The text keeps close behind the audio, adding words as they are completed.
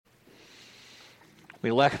We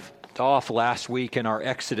left off last week in our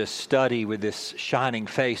Exodus study with this shining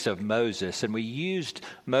face of Moses, and we used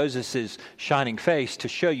Moses' shining face to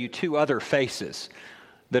show you two other faces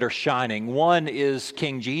that are shining. One is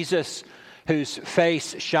King Jesus, whose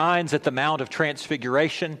face shines at the Mount of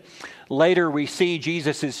Transfiguration. Later we see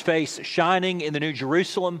Jesus' face shining in the New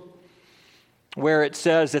Jerusalem, where it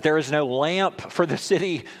says that there is no lamp for the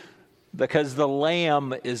city because the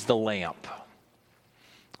Lamb is the lamp.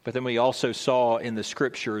 But then we also saw in the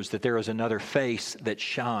Scriptures that there is another face that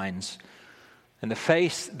shines. And the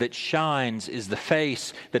face that shines is the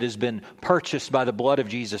face that has been purchased by the blood of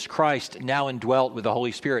Jesus Christ, now indwelt with the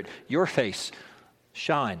Holy Spirit. Your face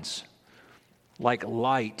shines like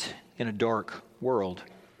light in a dark world.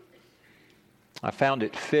 I found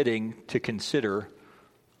it fitting to consider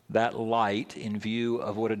that light in view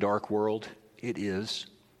of what a dark world it is,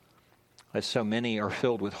 as so many are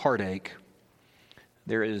filled with heartache.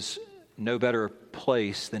 There is no better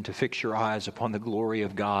place than to fix your eyes upon the glory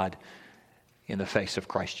of God in the face of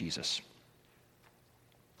Christ Jesus.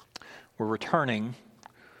 We're returning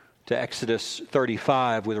to Exodus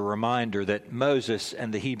 35 with a reminder that Moses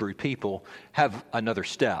and the Hebrew people have another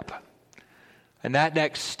step. And that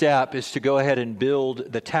next step is to go ahead and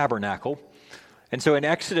build the tabernacle. And so in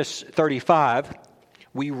Exodus 35,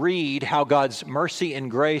 we read how God's mercy and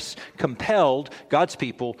grace compelled God's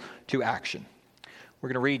people to action. We're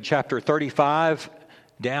going to read chapter 35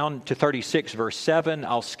 down to 36, verse 7.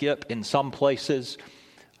 I'll skip in some places.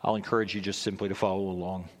 I'll encourage you just simply to follow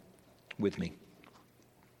along with me.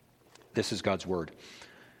 This is God's word.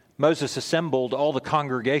 Moses assembled all the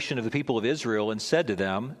congregation of the people of Israel and said to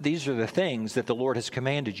them, "These are the things that the Lord has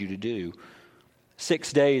commanded you to do.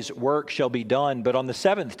 6 days' work shall be done, but on the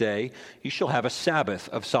seventh day you shall have a Sabbath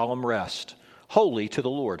of solemn rest, holy to the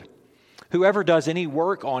Lord. Whoever does any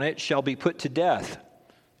work on it shall be put to death.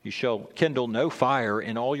 You shall kindle no fire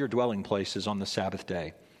in all your dwelling places on the Sabbath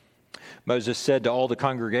day." Moses said to all the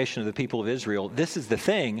congregation of the people of Israel, "This is the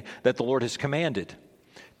thing that the Lord has commanded.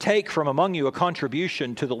 Take from among you a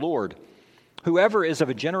contribution to the Lord. Whoever is of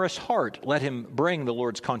a generous heart, let him bring the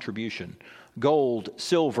Lord's contribution, gold,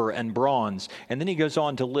 silver, and bronze." And then he goes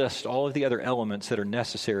on to list all of the other elements that are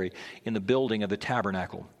necessary in the building of the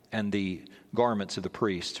tabernacle and the garments of the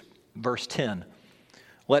priest. Verse 10,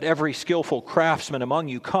 "Let every skillful craftsman among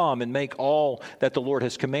you come and make all that the Lord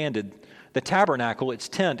has commanded, the tabernacle, its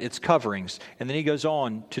tent, its coverings." And then he goes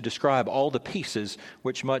on to describe all the pieces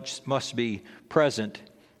which must be present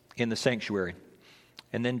in the sanctuary.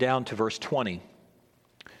 And then down to verse 20.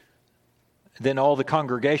 "Then all the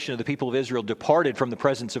congregation of the people of Israel departed from the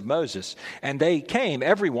presence of Moses, and they came,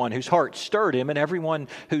 everyone whose heart stirred him, and everyone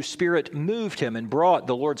whose spirit moved him, and brought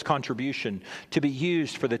the Lord's contribution to be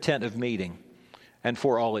used for the tent of meeting, and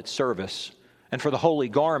for all its service, and for the holy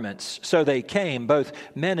garments. So they came, both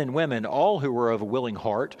men and women, all who were of a willing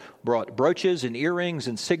heart, brought brooches and earrings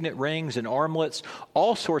and signet rings and armlets,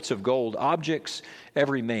 all sorts of gold objects.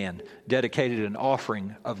 Every man dedicated an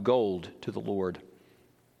offering of gold to the Lord.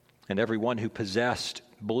 And everyone who possessed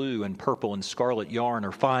blue and purple and scarlet yarn,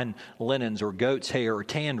 or fine linens, or goat's hair, or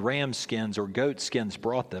tanned ram skins, or goat skins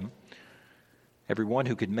brought them. Everyone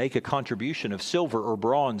who could make a contribution of silver or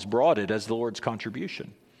bronze brought it as the Lord's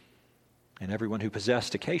contribution. And everyone who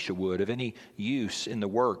possessed acacia wood of any use in the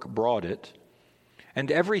work brought it.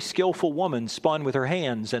 And every skillful woman spun with her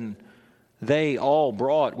hands, and they all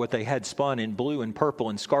brought what they had spun in blue and purple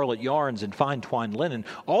and scarlet yarns and fine twined linen.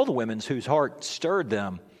 All the women whose heart stirred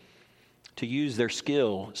them to use their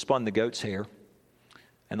skill spun the goat's hair.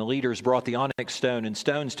 And the leaders brought the onyx stone and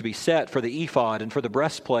stones to be set for the ephod and for the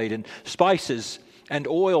breastplate, and spices and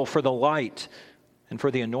oil for the light and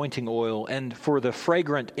for the anointing oil and for the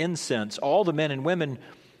fragrant incense. All the men and women,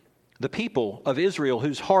 the people of Israel,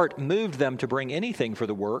 whose heart moved them to bring anything for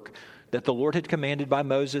the work that the Lord had commanded by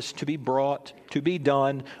Moses to be brought, to be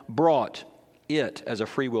done, brought it as a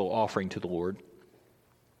freewill offering to the Lord.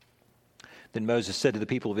 Then Moses said to the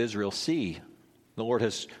people of Israel, "See, the Lord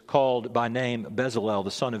has called by name Bezalel,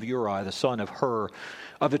 the son of Uri, the son of Hur,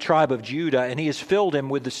 of the tribe of Judah, and he has filled him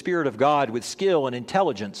with the Spirit of God, with skill and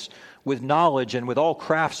intelligence, with knowledge and with all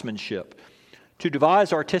craftsmanship, to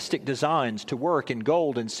devise artistic designs, to work in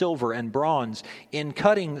gold and silver and bronze, in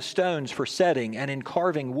cutting stones for setting, and in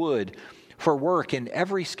carving wood, for work in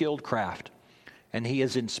every skilled craft. And he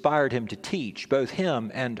has inspired him to teach, both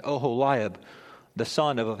him and Oholiab, the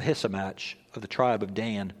son of Ahisamach, of the tribe of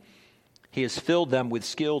Dan. He has filled them with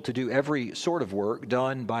skill to do every sort of work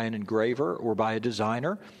done by an engraver or by a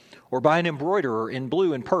designer, or by an embroiderer in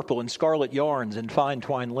blue and purple and scarlet yarns and fine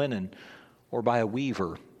twined linen, or by a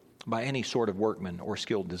weaver, by any sort of workman or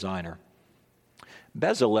skilled designer."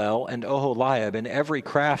 Bezalel and Oholiab and every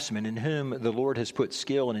craftsman in whom the Lord has put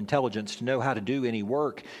skill and intelligence to know how to do any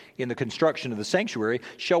work in the construction of the sanctuary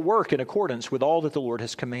shall work in accordance with all that the Lord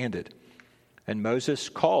has commanded. And Moses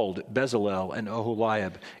called Bezalel and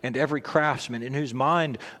Oholiab and every craftsman in whose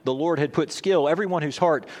mind the Lord had put skill, everyone whose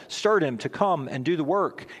heart stirred him to come and do the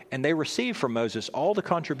work. And they received from Moses all the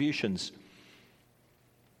contributions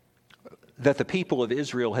that the people of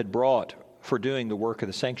Israel had brought for doing the work of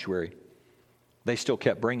the sanctuary. They still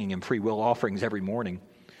kept bringing him free will offerings every morning,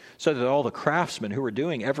 so that all the craftsmen who were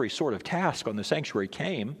doing every sort of task on the sanctuary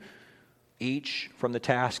came, each from the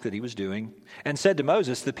task that he was doing, and said to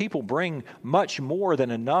Moses, "The people bring much more than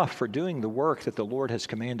enough for doing the work that the Lord has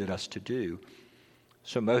commanded us to do."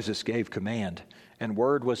 So Moses gave command, and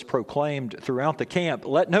word was proclaimed throughout the camp,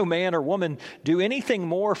 "Let no man or woman do anything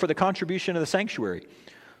more for the contribution of the sanctuary."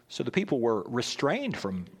 So the people were restrained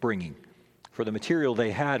from bringing, for the material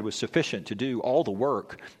they had was sufficient to do all the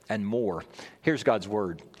work and more. Here's God's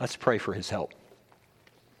word. Let's pray for his help.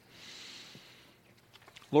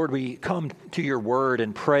 Lord, we come to your word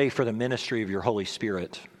and pray for the ministry of your Holy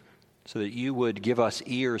Spirit, so that you would give us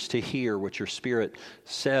ears to hear what your Spirit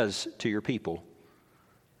says to your people.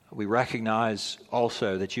 We recognize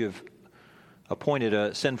also that you have appointed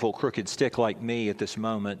a sinful, crooked stick like me at this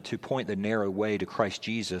moment to point the narrow way to Christ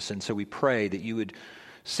Jesus. And so we pray that you would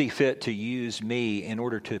see fit to use me in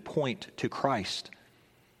order to point to Christ.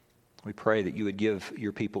 We pray that you would give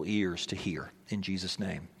your people ears to hear. In Jesus'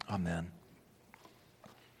 name, amen.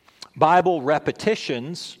 Bible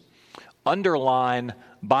repetitions underline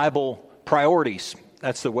Bible priorities.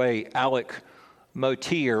 That's the way Alec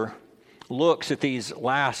Motier looks at these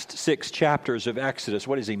last 6 chapters of Exodus.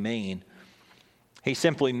 What does he mean? He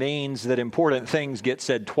simply means that important things get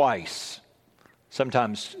said twice,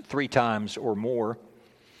 sometimes 3 times or more.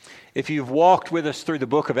 If you've walked with us through the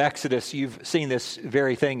book of Exodus, you've seen this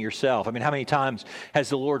very thing yourself. I mean, how many times has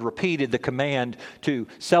the Lord repeated the command to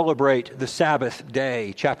celebrate the Sabbath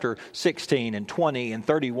day? Chapter 16 and 20 and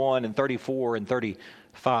 31 and 34 and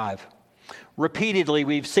 35. Repeatedly,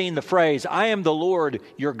 we've seen the phrase, "I am the Lord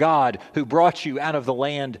your God who brought you out of the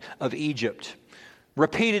land of Egypt."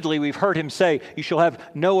 Repeatedly, we've heard him say, "You shall have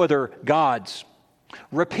no other gods."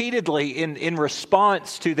 Repeatedly, in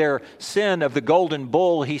response to their sin of the golden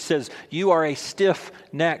bull, he says, "You are a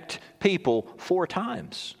stiff-necked people," 4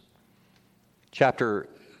 times. Chapter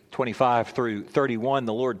 25 through 31,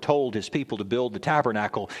 the Lord told his people to build the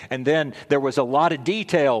tabernacle. And then there was a lot of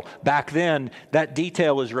detail back then. That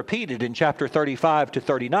detail is repeated in chapter 35 to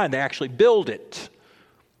 39. They actually build it.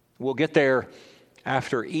 We'll get there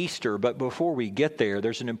after Easter, but before we get there,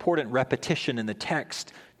 there's an important repetition in the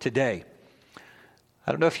text today.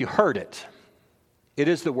 I don't know if you heard it. It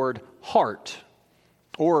is the word heart,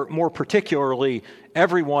 or more particularly,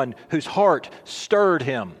 everyone whose heart stirred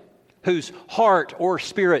him, whose heart or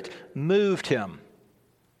spirit moved him.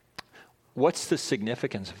 What's the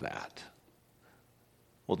significance of that?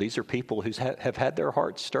 Well, these are people who have had their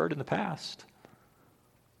hearts stirred in the past.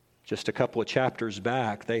 Just a couple of chapters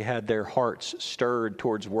back, they had their hearts stirred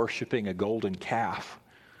towards worshiping a golden calf.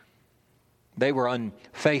 They were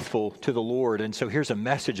unfaithful to the Lord, and so here's a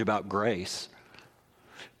message about grace.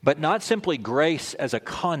 But not simply grace as a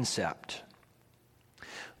concept,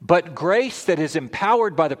 but grace that is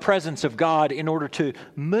empowered by the presence of God in order to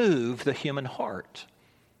move the human heart,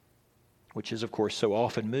 which is, of course, so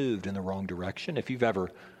often moved in the wrong direction. If you've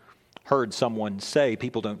ever heard someone say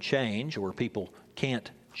people don't change or people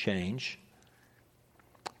can't change,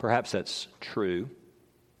 perhaps that's true,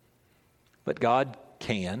 but God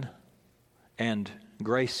can. And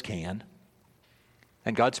grace can.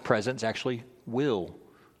 And God's presence actually will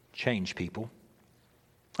change people.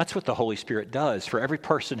 That's what the Holy Spirit does for every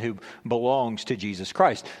person who belongs to Jesus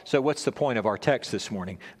Christ. So what's the point of our text this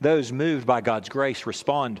morning? Those moved by God's grace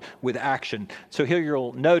respond with action. So here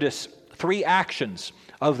you'll notice 3 actions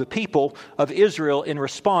of the people of Israel in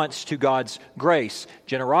response to God's grace: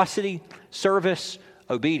 generosity, service,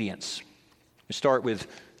 obedience. We start with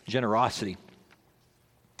generosity.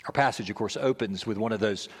 Our passage, of course, opens with one of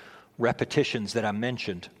those repetitions that I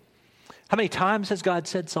mentioned. How many times has God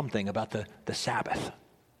said something about the Sabbath?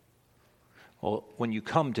 Well, when you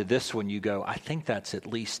come to this one, you go, I think that's at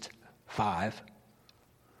least 5.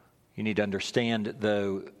 You need to understand,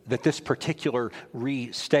 though, that this particular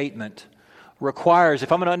restatement requires,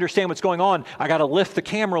 if I'm going to understand what's going on, I got to lift the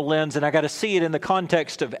camera lens and I got to see it in the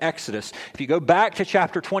context of Exodus. If you go back to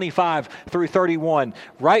chapter 25 through 31,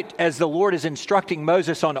 right as the Lord is instructing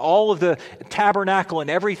Moses on all of the tabernacle and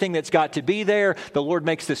everything that's got to be there, the Lord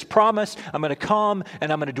makes this promise: I'm going to come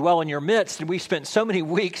and I'm going to dwell in your midst. And we spent so many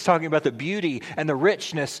weeks talking about the beauty and the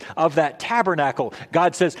richness of that tabernacle.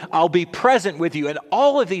 God says, I'll be present with you, and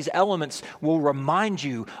all of these elements will remind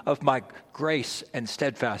you of my grace and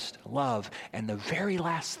steadfast love. And the very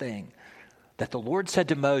last thing that the Lord said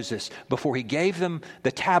to Moses before he gave them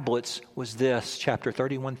the tablets was this, chapter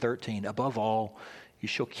 31:13, above all, you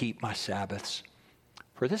shall keep my Sabbaths.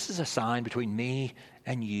 For this is a sign between me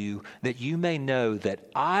and you, that you may know that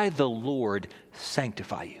I, the Lord,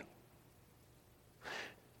 sanctify you.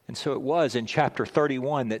 And so it was in chapter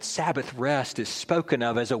 31 that Sabbath rest is spoken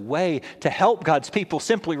of as a way to help God's people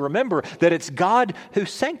simply remember that it's God who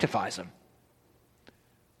sanctifies them.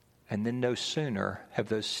 And then no sooner have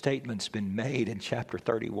those statements been made in chapter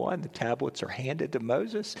 31, the tablets are handed to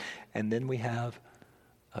Moses, and then we have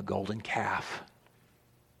a golden calf.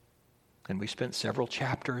 And we spent several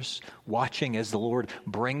chapters watching as the Lord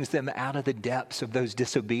brings them out of the depths of those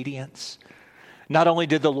disobedience. Not only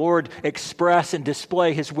did the Lord express and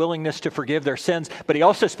display his willingness to forgive their sins, but he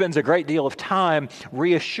also spends a great deal of time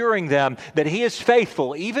reassuring them that he is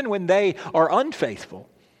faithful even when they are unfaithful.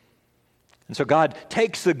 And so God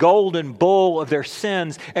takes the golden bull of their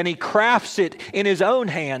sins and he crafts it in his own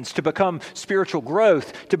hands to become spiritual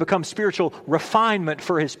growth, to become spiritual refinement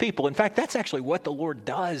for his people. In fact, that's actually what the Lord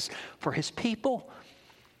does for his people.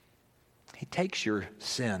 He takes your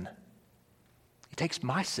sin. He takes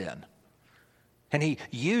my sin. And he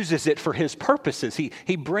uses it for his purposes.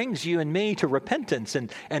 He brings you and me to repentance,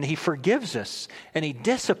 and he forgives us, and he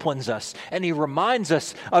disciplines us, and he reminds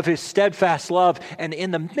us of his steadfast love. And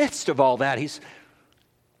in the midst of all that, he's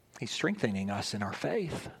strengthening us in our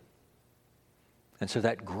faith. And so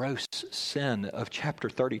that gross sin of chapter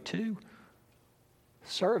 32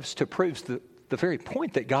 serves to prove the very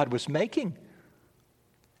point that God was making.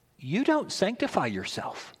 You don't sanctify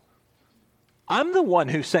yourself. I'm the one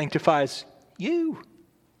who sanctifies you.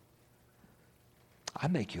 I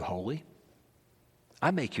make you holy.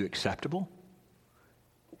 I make you acceptable.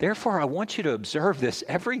 Therefore, I want you to observe this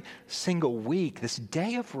every single week, this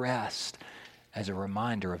day of rest, as a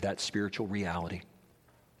reminder of that spiritual reality.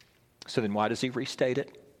 So then why does he restate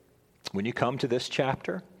it when you come to this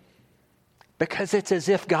chapter? Because it's as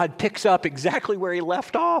if God picks up exactly where he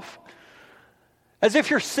left off. As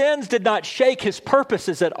if your sins did not shake his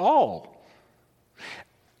purposes at all.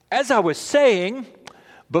 As I was saying,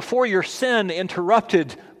 before your sin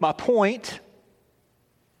interrupted my point,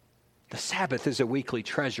 the Sabbath is a weekly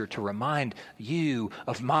treasure to remind you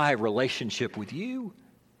of my relationship with you.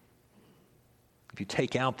 If you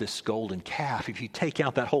take out this golden calf, if you take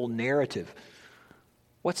out that whole narrative,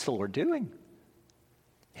 what's the Lord doing?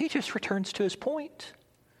 He just returns to his point.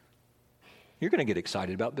 You're going to get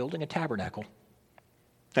excited about building a tabernacle.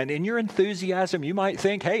 And in your enthusiasm, you might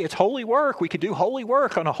think, hey, it's holy work. We could do holy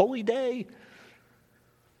work on a holy day.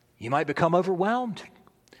 You might become overwhelmed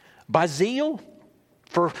by zeal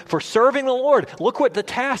for serving the Lord. Look what the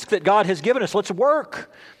task that God has given us. Let's work.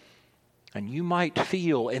 And you might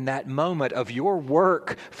feel in that moment of your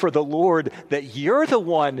work for the Lord that you're the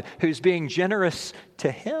one who's being generous to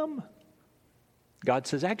him. God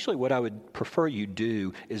says, actually, what I would prefer you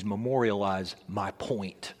do is memorialize my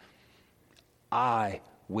point. I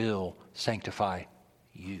will sanctify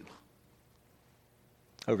you.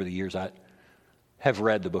 Over the years, I have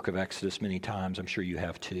read the book of Exodus many times. I'm sure you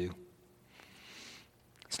have too.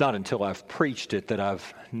 It's not until I've preached it that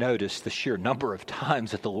I've noticed the sheer number of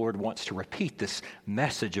times that the Lord wants to repeat this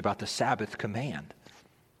message about the Sabbath command.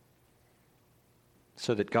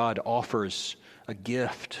 So that God offers a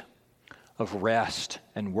gift of rest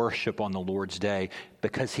and worship on the Lord's day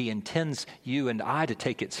because he intends you and I to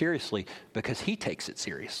take it seriously because he takes it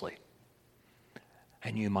seriously.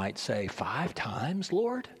 And you might say, 5 times,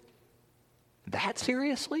 Lord? That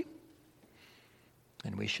seriously?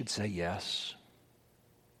 And we should say yes.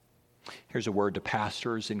 Here's a word to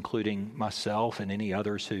pastors, including myself and any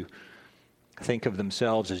others who think of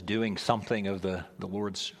themselves as doing something of the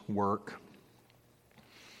Lord's work.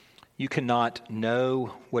 You cannot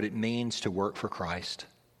know what it means to work for Christ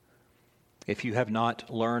if you have not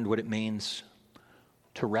learned what it means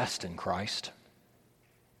to rest in Christ.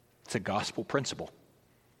 It's a gospel principle.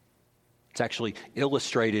 It's actually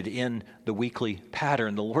illustrated in the weekly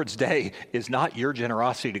pattern. The Lord's Day is not your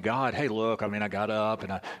generosity to God. Hey, look, I got up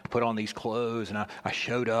and I put on these clothes and I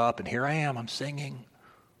showed up and here I am, I'm singing.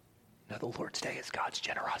 No, the Lord's Day is God's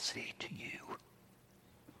generosity to you.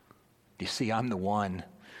 You see, I'm the one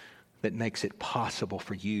that makes it possible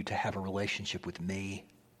for you to have a relationship with me.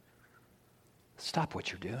 Stop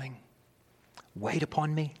what you're doing. Wait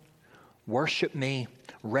upon me. Worship me.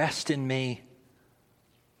 Rest in me.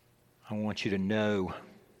 I want you to know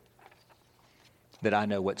that I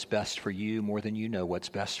know what's best for you more than you know what's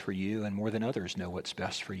best for you, and more than others know what's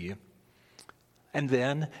best for you. And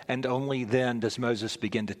then, and only then, does Moses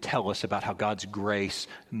begin to tell us about how God's grace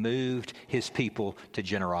moved his people to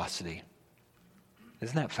generosity.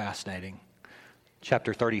 Isn't that fascinating?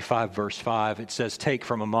 Chapter 35, verse 5, it says, "Take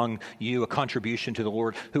from among you a contribution to the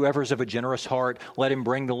Lord. Whoever is of a generous heart, let him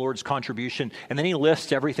bring the Lord's contribution." And then he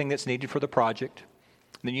lists everything that's needed for the project.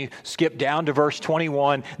 And then you skip down to verse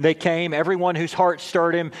 21. They came, everyone whose heart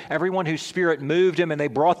stirred him, everyone whose spirit moved him, and they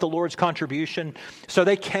brought the Lord's contribution. So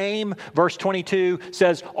they came, verse 22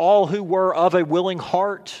 says, all who were of a willing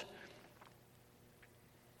heart.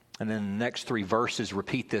 And then the next three verses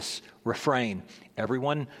repeat this refrain.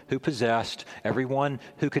 Everyone who possessed, everyone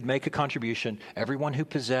who could make a contribution, everyone who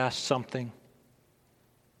possessed something.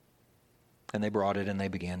 And they brought it and they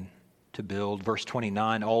began to build. Verse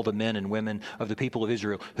 29, all the men and women of the people of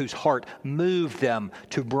Israel whose heart moved them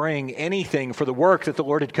to bring anything for the work that the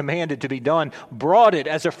Lord had commanded to be done, brought it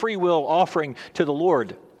as a free will offering to the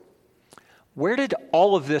Lord. Where did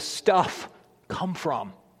all of this stuff come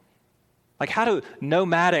from? Like, how do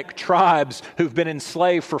nomadic tribes who've been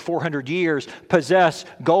enslaved for 400 years possess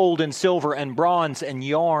gold and silver and bronze and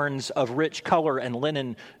yarns of rich color and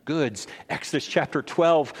linen goods? Exodus chapter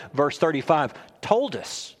 12, verse 35 told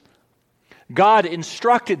us. God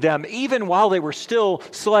instructed them even while they were still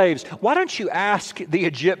slaves. Why don't you ask the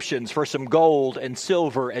Egyptians for some gold and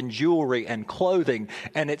silver and jewelry and clothing?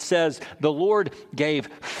 And it says the Lord gave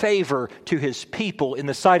favor to his people in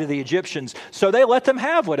the sight of the Egyptians, so they let them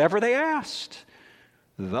have whatever they asked.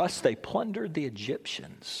 Thus they plundered the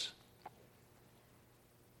Egyptians.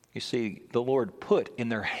 You see, the Lord put in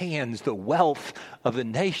their hands the wealth of the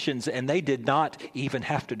nations, and they did not even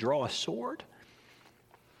have to draw a sword.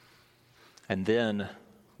 And then,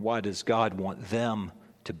 why does God want them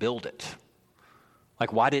to build it?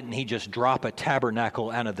 Like, why didn't he just drop a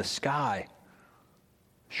tabernacle out of the sky?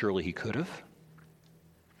 Surely he could have.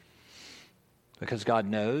 Because God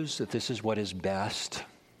knows that this is what is best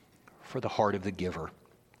for the heart of the giver.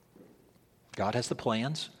 God has the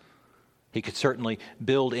plans. He could certainly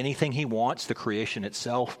build anything he wants. The creation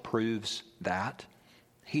itself proves that.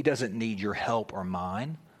 He doesn't need your help or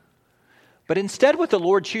mine. But instead, what the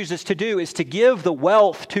Lord chooses to do is to give the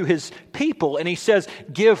wealth to his people. And he says,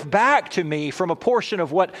 give back to me from a portion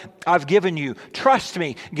of what I've given you. Trust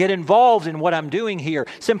me. Get involved in what I'm doing here.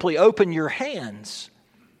 Simply open your hands.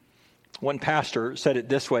 One pastor said it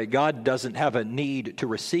this way: God doesn't have a need to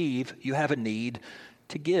receive. You have a need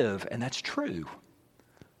to give. And that's true.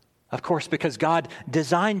 Of course, because God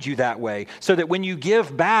designed you that way, so that when you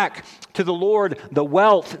give back to the Lord the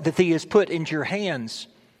wealth that he has put into your hands,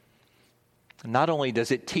 not only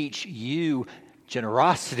does it teach you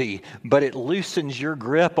generosity, but it loosens your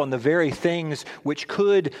grip on the very things which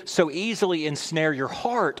could so easily ensnare your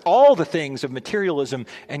heart. All the things of materialism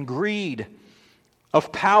and greed,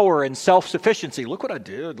 of power and self-sufficiency. Look what I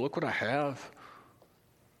did. Look what I have.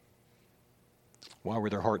 Why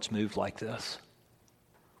were their hearts moved like this?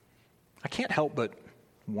 I can't help but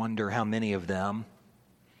wonder how many of them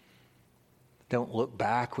don't look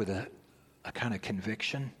back with a kind of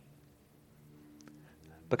conviction.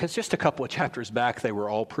 Because just a couple of chapters back, they were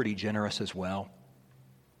all pretty generous as well.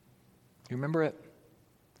 You remember it?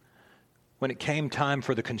 When it came time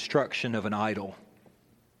for the construction of an idol,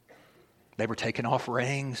 they were taking off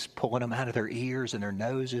rings, pulling them out of their ears and their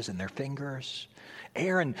noses and their fingers.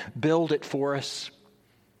 Aaron built it for us.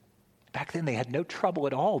 Back then, they had no trouble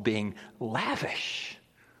at all being lavish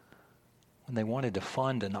when they wanted to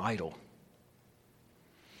fund an idol.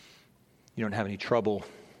 You don't have any trouble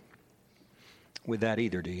with that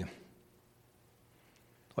either, do you?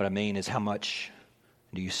 What I mean is, how much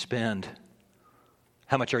do you spend?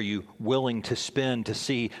 How much are you willing to spend to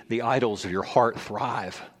see the idols of your heart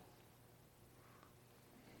thrive?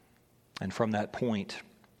 And from that point,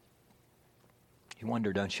 you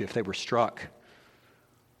wonder, don't you, if they were struck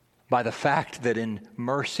by the fact that in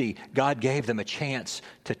mercy, God gave them a chance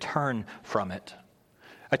to turn from it.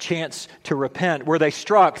 A chance to repent. Were they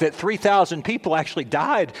struck that 3,000 people actually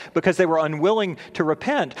died because they were unwilling to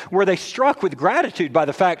repent? Were they struck with gratitude by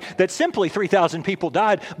the fact that simply 3,000 people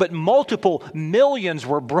died, but multiple millions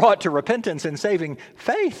were brought to repentance and saving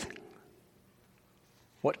faith?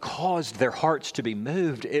 What caused their hearts to be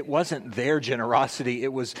moved? It wasn't their generosity,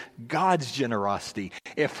 it was God's generosity.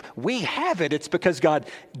 If we have it, it's because God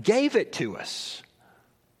gave it to us.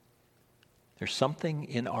 There's something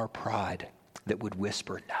in our pride that would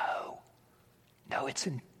whisper, no, it's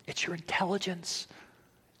your intelligence.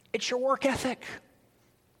 It's your work ethic.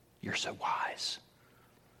 You're so wise.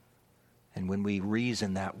 And when we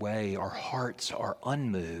reason that way, our hearts are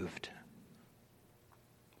unmoved.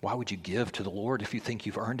 Why would you give to the Lord if you think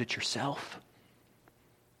you've earned it yourself?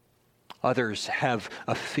 Others have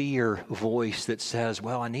a fear voice that says,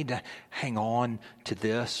 well, I need to hang on to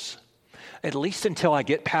this, at least until I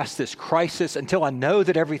get past this crisis, until I know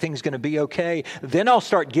that everything's going to be okay. Then I'll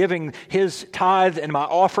start giving his tithe and my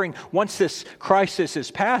offering once this crisis is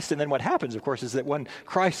past. And then what happens, of course, is that one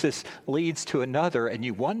crisis leads to another, and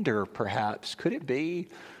you wonder, perhaps, could it be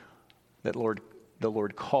that the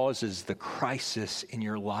Lord causes the crisis in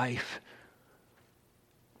your life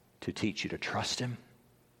to teach you to trust him,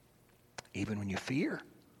 even when you fear?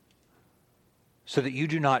 So that you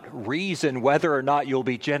do not reason whether or not you'll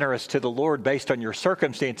be generous to the Lord based on your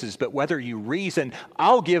circumstances, but whether you reason,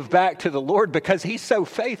 I'll give back to the Lord because he's so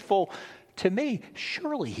faithful to me.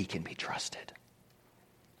 Surely he can be trusted.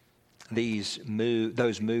 Those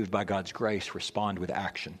moved by God's grace respond with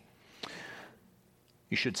action.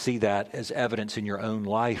 You should see that as evidence in your own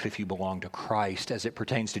life if you belong to Christ, as it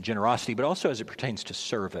pertains to generosity, but also as it pertains to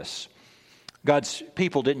service. God's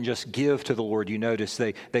people didn't just give to the Lord. You notice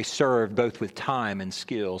they served both with time and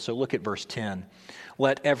skill. So look at verse 10.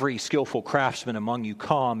 Let every skillful craftsman among you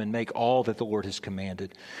come and make all that the Lord has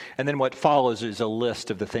commanded. And then what follows is a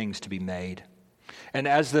list of the things to be made. And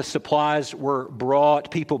as the supplies were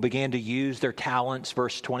brought, people began to use their talents.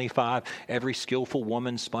 Verse 25, every skillful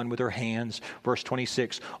woman spun with her hands. Verse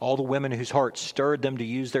 26, all the women whose hearts stirred them to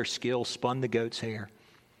use their skill spun the goat's hair.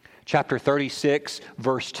 Chapter 36,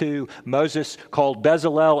 verse 2, Moses called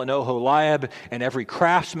Bezalel and Oholiab and every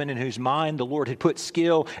craftsman in whose mind the Lord had put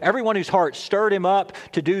skill, everyone whose heart stirred him up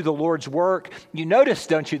to do the Lord's work. You notice,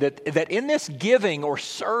 don't you, that in this giving or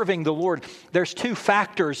serving the Lord, there's two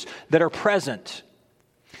factors that are present.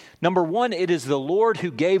 Number one, it is the Lord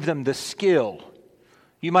who gave them the skill.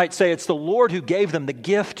 You might say it's the Lord who gave them the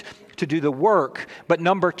gift to do the work. But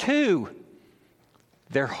number two,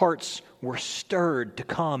 their hearts were stirred to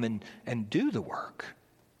come and do the work.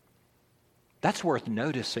 That's worth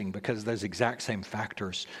noticing because those exact same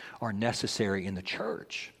factors are necessary in the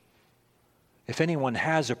church. If anyone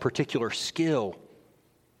has a particular skill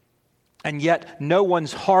and yet no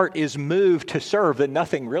one's heart is moved to serve, then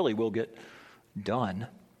nothing really will get done.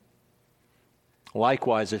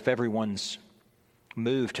 Likewise, if everyone's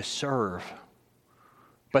moved to serve,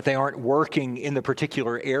 but they aren't working in the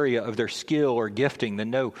particular area of their skill or gifting, then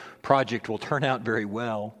no project will turn out very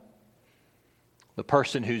well. The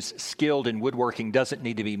person who's skilled in woodworking doesn't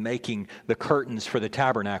need to be making the curtains for the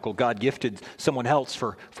tabernacle. God gifted someone else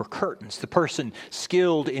for curtains. The person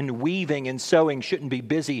skilled in weaving and sewing shouldn't be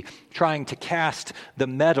busy trying to cast the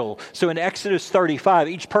metal. So in Exodus 35,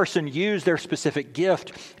 each person used their specific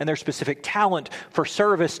gift and their specific talent for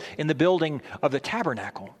service in the building of the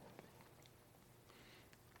tabernacle.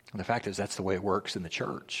 And the fact is, that's the way it works in the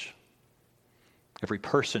church. Every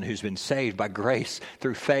person who's been saved by grace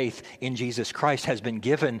through faith in Jesus Christ has been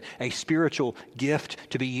given a spiritual gift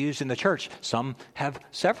to be used in the church. Some have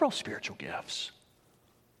several spiritual gifts.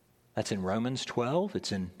 That's in Romans 12.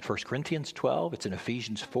 It's in 1 Corinthians 12. It's in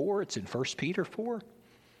Ephesians 4. It's in 1 Peter 4.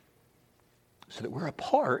 So that we're a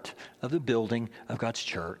part of the building of God's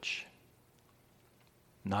church.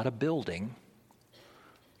 Not a building,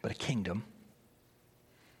 but a kingdom.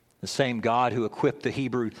 The same God who equipped the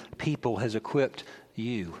Hebrew people has equipped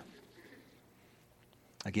you.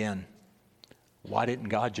 Again, why didn't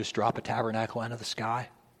God just drop a tabernacle out of the sky?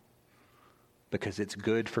 Because it's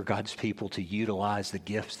good for God's people to utilize the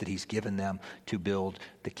gifts that he's given them to build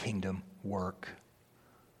the kingdom work.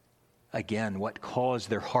 Again, what caused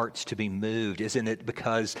their hearts to be moved? Isn't it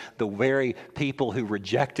because the very people who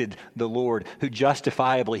rejected the Lord, who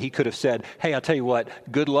justifiably he could have said, hey, I'll tell you what,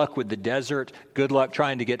 good luck with the desert, good luck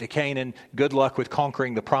trying to get to Canaan, good luck with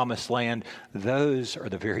conquering the promised land. Those are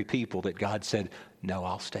the very people that God said, no,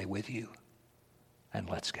 I'll stay with you and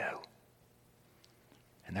let's go.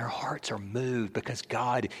 And their hearts are moved because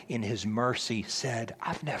God in his mercy said,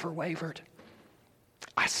 I've never wavered.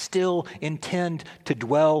 I still intend to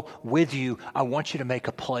dwell with you. I want you to make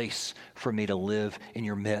a place for me to live in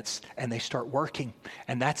your midst. And they start working.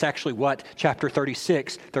 And that's actually what chapter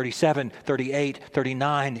 36, 37, 38,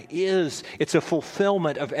 39 is. It's a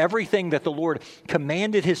fulfillment of everything that the Lord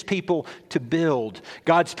commanded his people to build.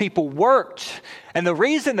 God's people worked. And the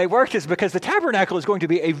reason they worked is because the tabernacle is going to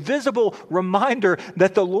be a visible reminder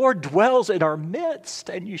that the Lord dwells in our midst.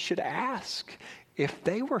 And you should ask, if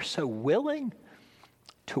they were so willing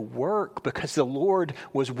to work because the Lord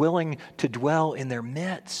was willing to dwell in their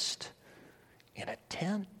midst in a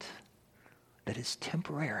tent that is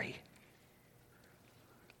temporary.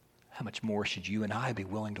 How much more should you and I be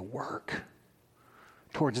willing to work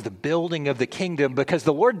towards the building of the kingdom? Because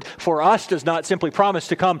the Lord for us does not simply promise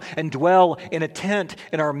to come and dwell in a tent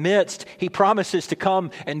in our midst. He promises to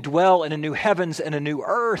come and dwell in a new heavens and a new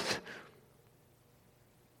earth.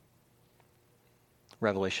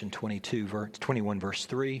 Revelation 21, verse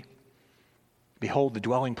 3. Behold, the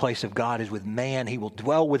dwelling place of God is with man. He will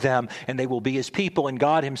dwell with them, and they will be his people, and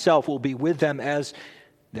God himself will be with them as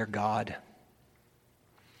their God.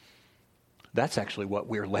 That's actually what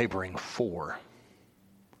we're laboring for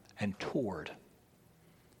and toward,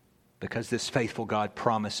 because this faithful God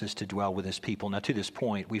promises to dwell with his people. Now, to this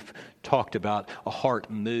point, we've talked about a heart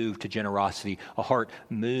moved to generosity, a heart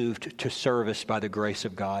moved to service by the grace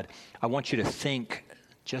of God. I want you to think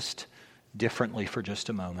just differently for just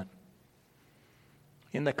a moment.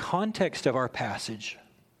 In the context of our passage,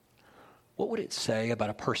 what would it say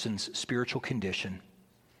about a person's spiritual condition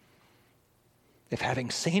if,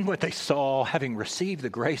 having seen what they saw, having received the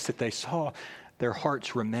grace that they saw, their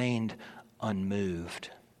hearts remained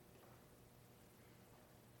unmoved?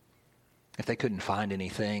 If they couldn't find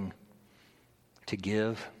anything to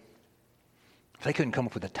give, if they couldn't come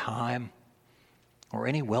up with a time or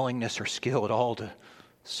any willingness or skill at all to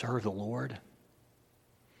serve the Lord,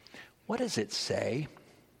 what does it say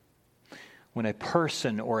when a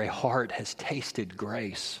person or a heart has tasted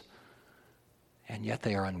grace and yet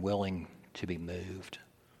they are unwilling to be moved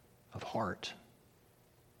of heart?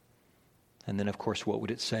 And then, of course, what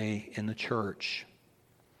would it say in the church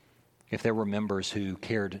if there were members who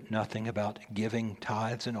cared nothing about giving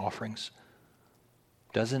tithes and offerings?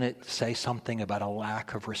 Doesn't it say something about a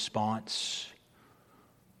lack of response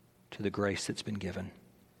to the grace that's been given?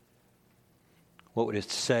 What would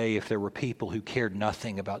it say if there were people who cared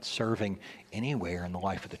nothing about serving anywhere in the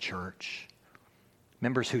life of the church?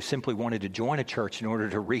 Members who simply wanted to join a church in order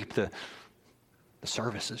to reap the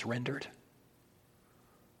services rendered?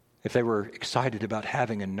 If they were excited about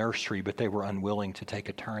having a nursery, but they were unwilling to take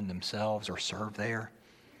a turn themselves or serve there?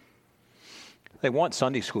 They want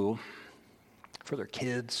Sunday school for their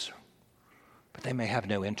kids, but they may have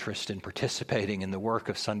no interest in participating in the work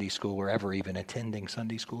of Sunday school or ever even attending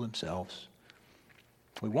Sunday school themselves.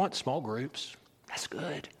 We want small groups. That's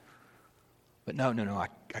good. But no, I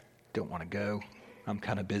don't want to go. I'm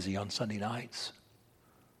kind of busy on Sunday nights.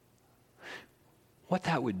 What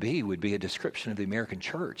that would be a description of the American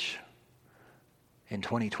church in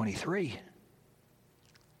 2023,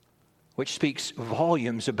 which speaks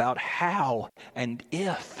volumes about how and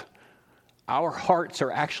if our hearts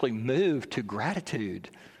are actually moved to gratitude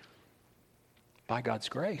by God's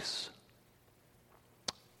grace.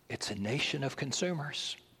 It's a nation of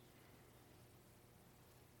consumers.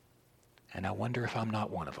 And I wonder if I'm not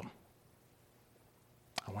one of them.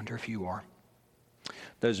 I wonder if you are.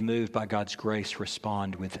 Those moved by God's grace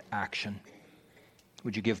respond with action.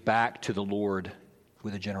 Would you give back to the Lord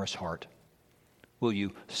with a generous heart? Will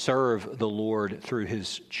you serve the Lord through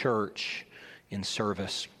his church in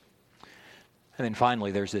service? And then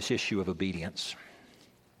finally, there's this issue of obedience.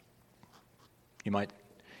 You might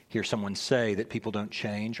hear someone say that people don't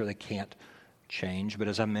change or they can't change, but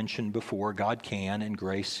as I mentioned before, God can and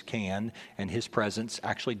grace can, and his presence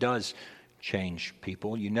actually does change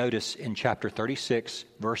people. You notice in chapter 36,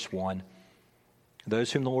 verse 1,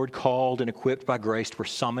 those whom the Lord called and equipped by grace were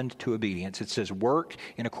summoned to obedience. It says, work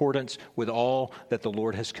in accordance with all that the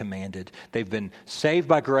Lord has commanded. They've been saved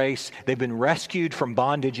by grace. They've been rescued from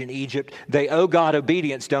bondage in Egypt. They owe God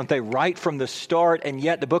obedience, don't they, right from the start? And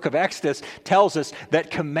yet the book of Exodus tells us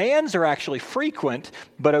that commands are actually frequent,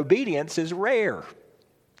 but obedience is rare.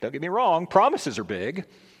 Don't get me wrong, promises are big.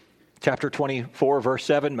 Chapter 24, verse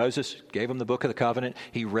 7, Moses gave him the book of the covenant.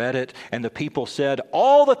 He read it, and the people said,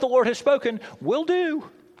 all that the Lord has spoken, we'll do.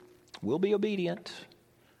 We'll be obedient.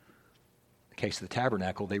 In the case of the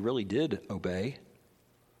tabernacle, they really did obey.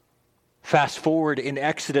 Fast forward in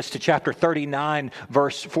Exodus to chapter 39,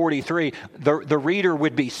 verse 43, the reader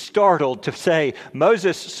would be startled to say,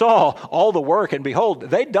 Moses saw all the work, and behold,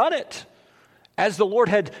 they'd done it as the Lord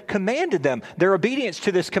had commanded them. Their obedience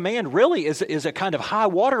to this command really is a kind of high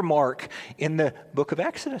watermark in the book of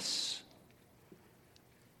Exodus.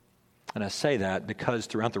 And I say that because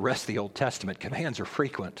throughout the rest of the Old Testament, commands are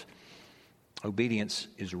frequent. Obedience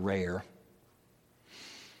is rare.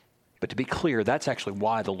 But to be clear, that's actually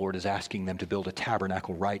why the Lord is asking them to build a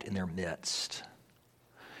tabernacle right in their midst.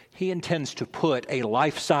 He intends to put a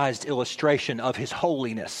life-sized illustration of his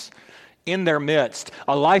holiness in their midst,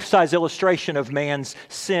 a life-size illustration of man's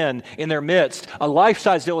sin in their midst, a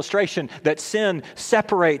life-size illustration that sin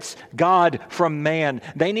separates God from man.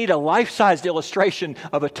 They need a life-sized illustration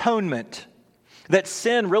of atonement, that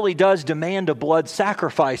sin really does demand a blood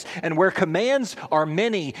sacrifice. And where commands are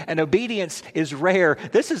many and obedience is rare,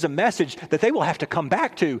 this is a message that they will have to come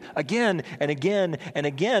back to again and again and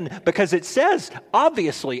again, because it says,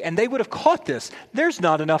 obviously, and they would have caught this, there's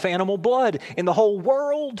not enough animal blood in the whole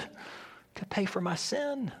world to pay for my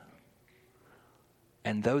sin.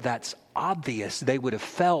 And though that's obvious, they would have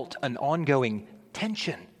felt an ongoing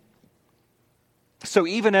tension. So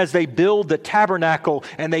even as they build the tabernacle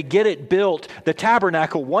and they get it built, the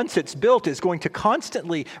tabernacle, once it's built, is going to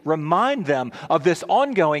constantly remind them of this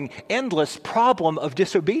ongoing, endless problem of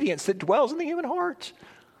disobedience that dwells in the human heart.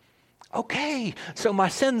 Okay, so my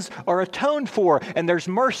sins are atoned for, and there's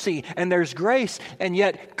mercy and there's grace, and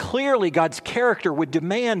yet clearly God's character would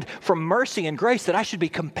demand from mercy and grace that I should be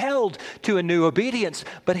compelled to a new obedience.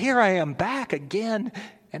 But here I am back again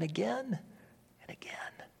and again and again.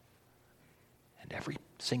 And every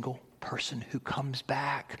single person who comes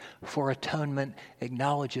back for atonement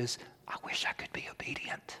acknowledges, I wish I could be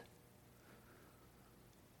obedient.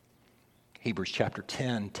 Hebrews chapter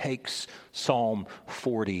 10 takes Psalm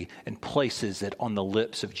 40 and places it on the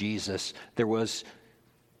lips of Jesus. There was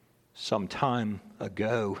some time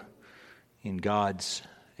ago in God's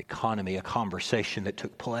economy a conversation that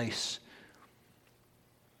took place.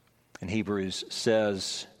 And Hebrews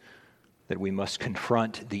says that we must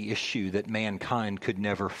confront the issue that mankind could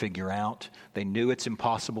never figure out. They knew it's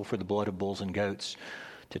impossible for the blood of bulls and goats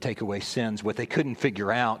to take away sins. What they couldn't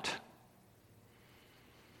figure out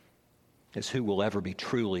is who will ever be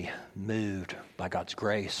truly moved by God's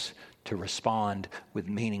grace to respond with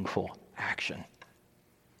meaningful action.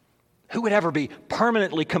 Who would ever be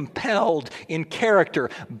permanently compelled in character,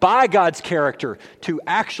 by God's character, to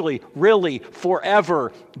actually, really,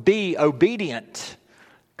 forever be obedient?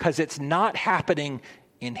 Because it's not happening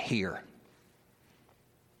in here.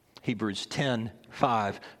 Hebrews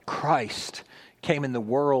 10:5, Christ came in the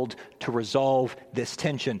world to resolve this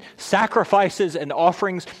tension. Sacrifices and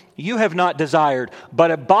offerings you have not desired, but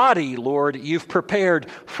a body, Lord, you've prepared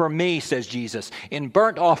for me, says Jesus. In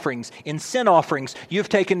burnt offerings, in sin offerings, you've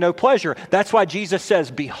taken no pleasure. That's why Jesus says,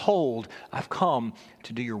 behold, I've come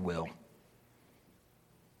to do your will.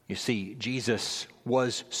 You see, Jesus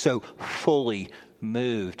was so fully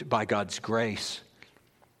moved by God's grace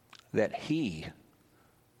that he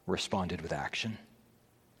responded with action.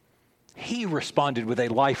 He responded with a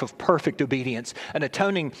life of perfect obedience, an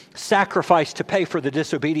atoning sacrifice to pay for the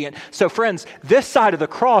disobedient. So friends, this side of the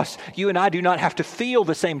cross, you and I do not have to feel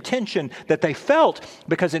the same tension that they felt,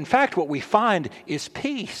 because in fact what we find is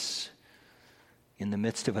peace in the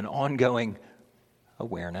midst of an ongoing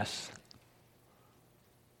awareness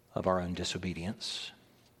of our own disobedience.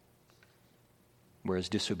 Whereas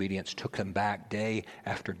disobedience took them back day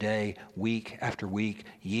after day, week after week,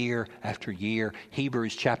 year after year.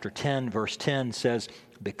 Hebrews chapter 10, verse 10 says,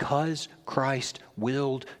 because Christ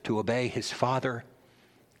willed to obey his Father,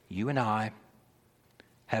 you and I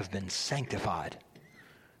have been sanctified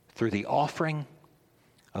through the offering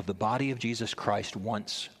of the body of Jesus Christ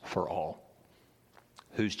once for all.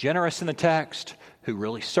 Who's generous in the text, who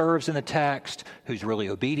really serves in the text, who's really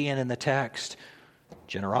obedient in the text.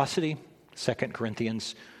 Generosity, 2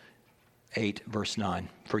 Corinthians 8, verse 9.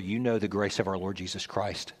 For you know the grace of our Lord Jesus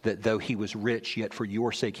Christ, that though he was rich, yet for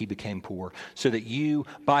your sake he became poor, so that you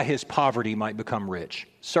by his poverty might become rich.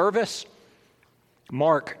 Service,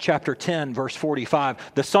 Mark chapter 10, verse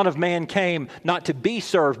 45. The Son of Man came not to be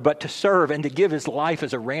served, but to serve and to give his life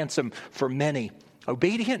as a ransom for many.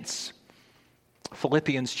 Obedience,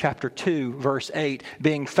 Philippians chapter 2, verse 8,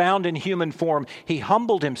 being found in human form, he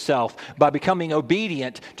humbled himself by becoming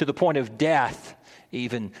obedient to the point of death,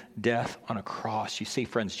 even death on a cross. You see,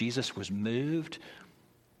 friends, Jesus was moved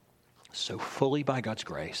so fully by God's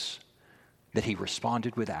grace that he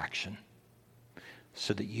responded with action,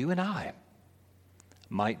 so that you and I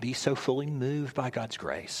might be so fully moved by God's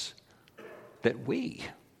grace that we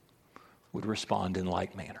would respond in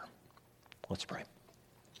like manner. Let's pray.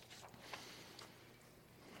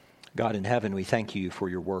 God in heaven, we thank you for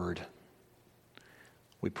your word.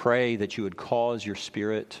 We pray that you would cause your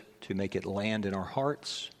Spirit to make it land in our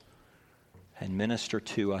hearts and minister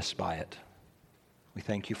to us by it. We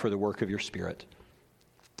thank you for the work of your Spirit.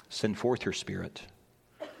 Send forth your Spirit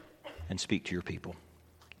and speak to your people.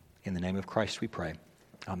 In the name of Christ we pray.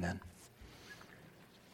 Amen.